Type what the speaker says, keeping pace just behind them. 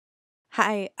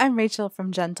Hi, I'm Rachel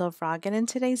from Gentle Frog, and in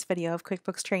today's video of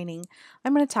QuickBooks training,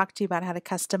 I'm going to talk to you about how to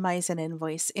customize an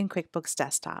invoice in QuickBooks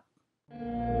Desktop.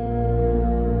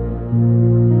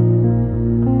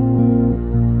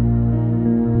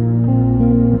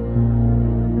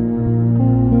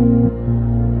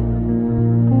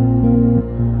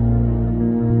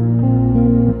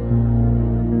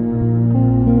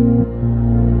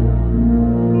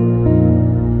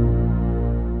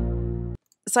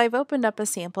 So I've opened up a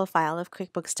sample file of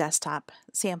QuickBooks Desktop,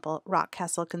 sample Rock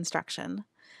Castle Construction.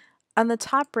 On the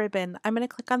top ribbon, I'm going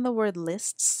to click on the word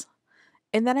Lists,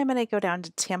 and then I'm going to go down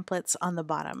to Templates on the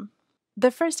bottom.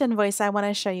 The first invoice I want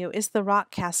to show you is the Rock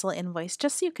Castle invoice,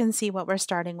 just so you can see what we're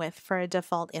starting with for a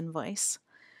default invoice.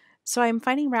 So I'm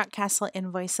finding Rock Castle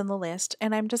invoice in the list,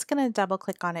 and I'm just going to double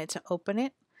click on it to open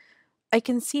it. I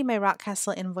can see my Rock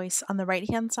Castle invoice on the right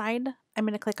hand side. I'm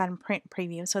going to click on Print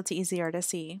Preview so it's easier to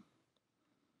see.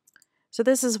 So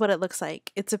this is what it looks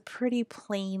like. It's a pretty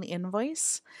plain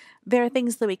invoice. There are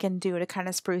things that we can do to kind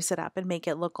of spruce it up and make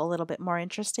it look a little bit more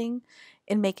interesting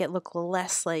and make it look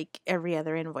less like every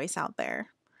other invoice out there.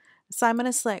 So I'm going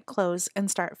to select Close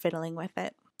and start fiddling with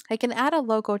it. I can add a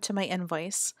logo to my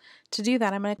invoice. To do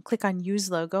that, I'm going to click on Use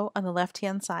Logo on the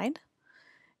left-hand side,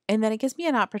 and then it gives me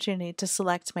an opportunity to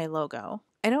select my logo.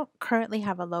 I don't currently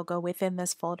have a logo within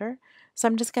this folder, so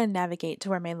I'm just going to navigate to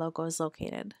where my logo is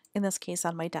located, in this case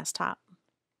on my desktop.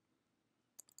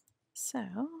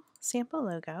 So, sample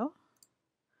logo.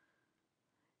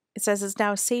 It says it's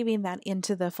now saving that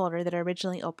into the folder that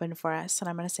originally opened for us, and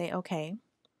I'm going to say OK.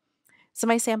 So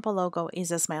my sample logo is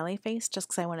a smiley face just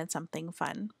because I wanted something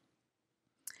fun.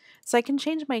 So I can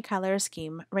change my color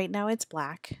scheme. Right now it's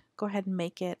black. Go ahead and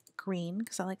make it green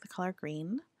because I like the color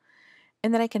green.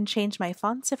 And then I can change my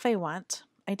fonts if I want.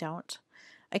 I don't.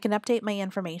 I can update my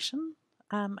information.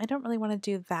 I don't really want to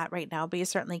do that right now, but you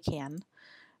certainly can.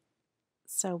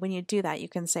 So when you do that, you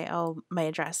can say, oh, my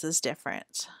address is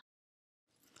different.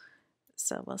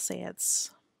 So we'll say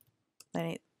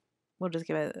we'll just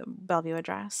give it a Bellevue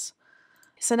address.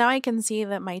 So now I can see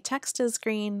that my text is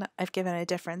green. I've given a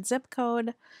different zip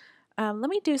code.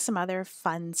 Let me do some other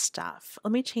fun stuff.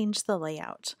 Let me change the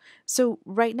layout. So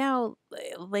right now,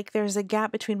 like there's a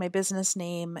gap between my business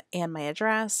name and my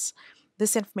address.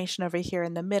 This information over here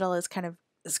in the middle is kind of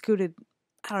scooted,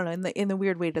 I don't know, in the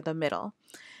weird way to the middle.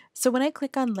 So when I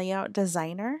click on Layout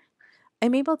Designer,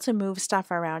 I'm able to move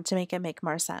stuff around to make it make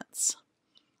more sense.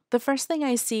 The first thing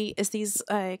I see is these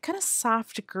kind of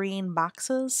soft green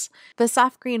boxes. The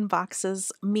soft green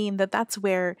boxes mean that that's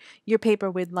where your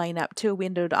paper would line up to a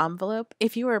windowed envelope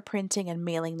if you were printing and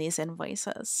mailing these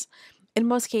invoices. In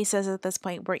most cases at this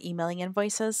point, we're emailing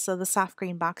invoices, so the soft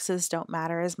green boxes don't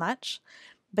matter as much.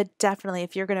 But definitely,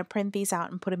 if you're going to print these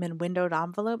out and put them in windowed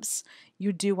envelopes,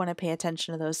 you do want to pay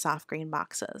attention to those soft green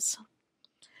boxes.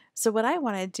 So what I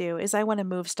want to do is I want to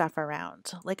move stuff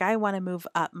around. Like I want to move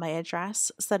up my address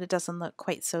so that it doesn't look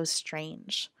quite so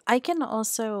strange. I can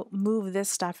also move this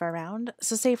stuff around.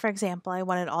 So say for example, I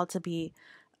want it all to be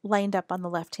lined up on the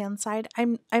left-hand side.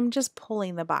 I'm just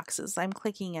pulling the boxes. I'm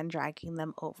clicking and dragging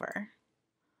them over.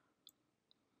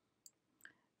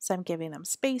 So I'm giving them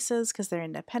spaces because they're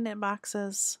independent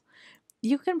boxes.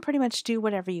 You can pretty much do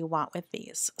whatever you want with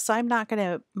these. So I'm not going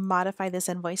to modify this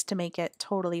invoice to make it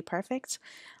totally perfect.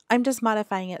 I'm just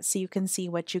modifying it so you can see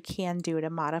what you can do to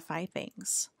modify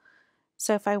things.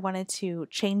 So if I wanted to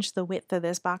change the width of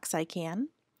this box, I can.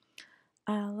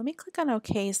 Let me click on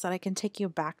OK so that I can take you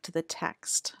back to the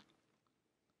text.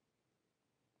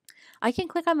 I can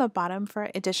click on the bottom for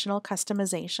additional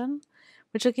customization,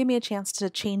 which will give me a chance to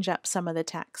change up some of the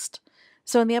text.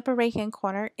 So in the upper right hand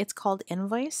corner, it's called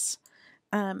Invoice.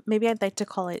 Maybe I'd like to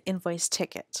call it Invoice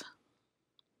Ticket.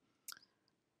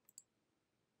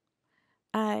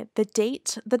 The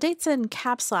date's in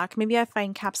caps lock. Maybe I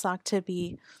find caps lock to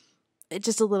be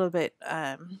just a little bit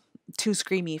too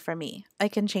screamy for me. I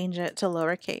can change it to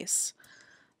lowercase.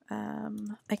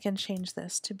 I can change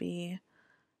this to be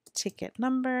ticket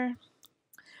number.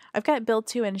 I've got bill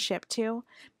to and ship to.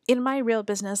 In my real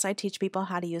business, I teach people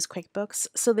how to use QuickBooks,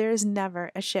 so there is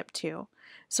never a ship to.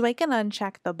 So I can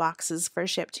uncheck the boxes for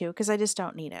ship to because I just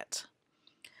don't need it.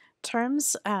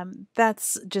 Terms,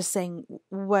 that's just saying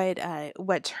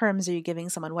what terms are you giving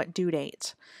someone, what due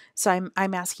date. So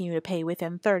I'm asking you to pay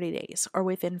within 30 days or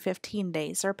within 15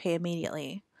 days or pay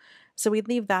immediately. So we'd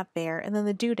leave that there, and then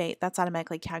the due date, that's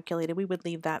automatically calculated. We would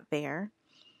leave that there.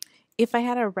 If I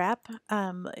had a rep,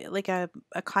 like a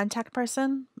contact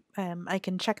person, I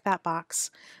can check that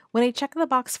box. When I check the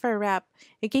box for a rep,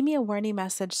 it gave me a warning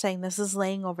message saying this is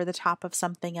laying over the top of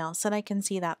something else, and I can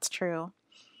see that's true.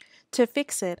 To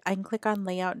fix it, I can click on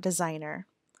Layout Designer.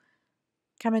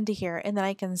 come into here, and then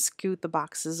I can scoot the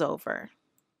boxes over.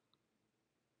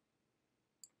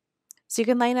 So you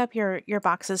can line up your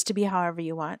boxes to be however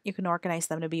you want. You can organize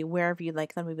them to be wherever you'd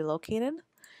like them to be located.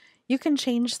 You can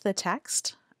change the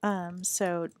text.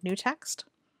 So new text.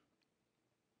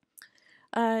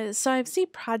 So I see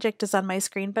project is on my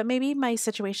screen, but maybe my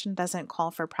situation doesn't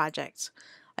call for project.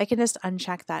 I can just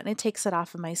uncheck that and it takes it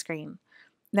off of my screen.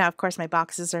 Now, of course, my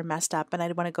boxes are messed up and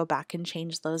I'd want to go back and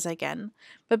change those again.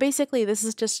 But basically, this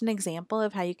is just an example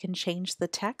of how you can change the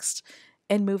text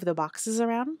and move the boxes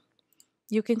around.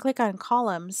 You can click on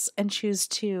columns and choose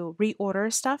to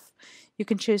reorder stuff. You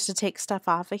can choose to take stuff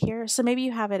off of here. So maybe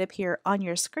you have it appear on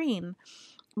your screen,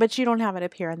 but you don't have it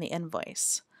appear on the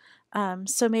invoice.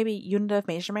 So maybe unit of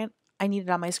measurement, I need it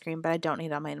on my screen, but I don't need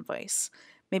it on my invoice.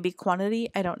 Maybe quantity,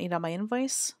 I don't need on my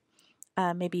invoice.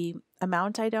 Maybe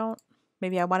amount, I don't.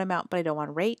 Maybe I want amount, but I don't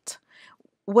want rate.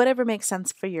 Whatever makes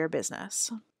sense for your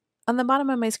business. On the bottom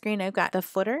of my screen, I've got the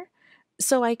footer.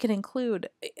 So I can include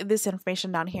this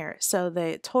information down here. So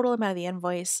the total amount of the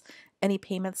invoice, any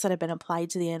payments that have been applied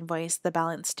to the invoice, the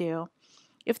balance due.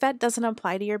 If that doesn't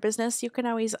apply to your business, you can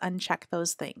always uncheck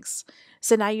those things.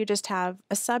 So now you just have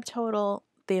a subtotal,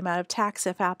 the amount of tax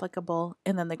if applicable,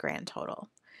 and then the grand total.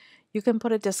 You can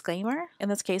put a disclaimer. In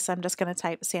this case, I'm just going to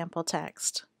type sample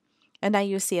text. And now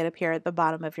you see it appear at the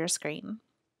bottom of your screen.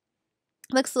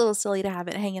 Looks a little silly to have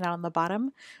it hanging out on the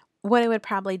bottom. What I would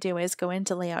probably do is go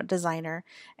into Layout Designer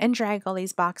and drag all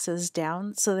these boxes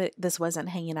down so that this wasn't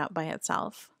hanging out by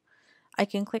itself. I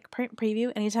can click Print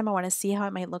Preview anytime I want to see how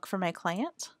it might look for my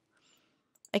client.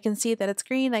 I can see that it's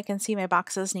green. I can see my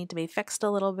boxes need to be fixed a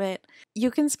little bit.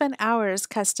 You can spend hours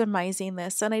customizing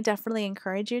this, and I definitely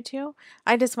encourage you to.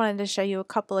 I just wanted to show you a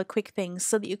couple of quick things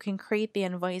so that you can create the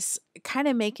invoice, kind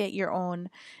of make it your own,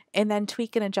 and then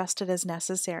tweak and adjust it as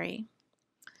necessary.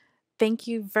 Thank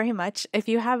you very much. If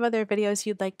you have other videos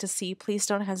you'd like to see, please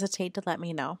don't hesitate to let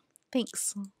me know.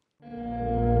 Thanks.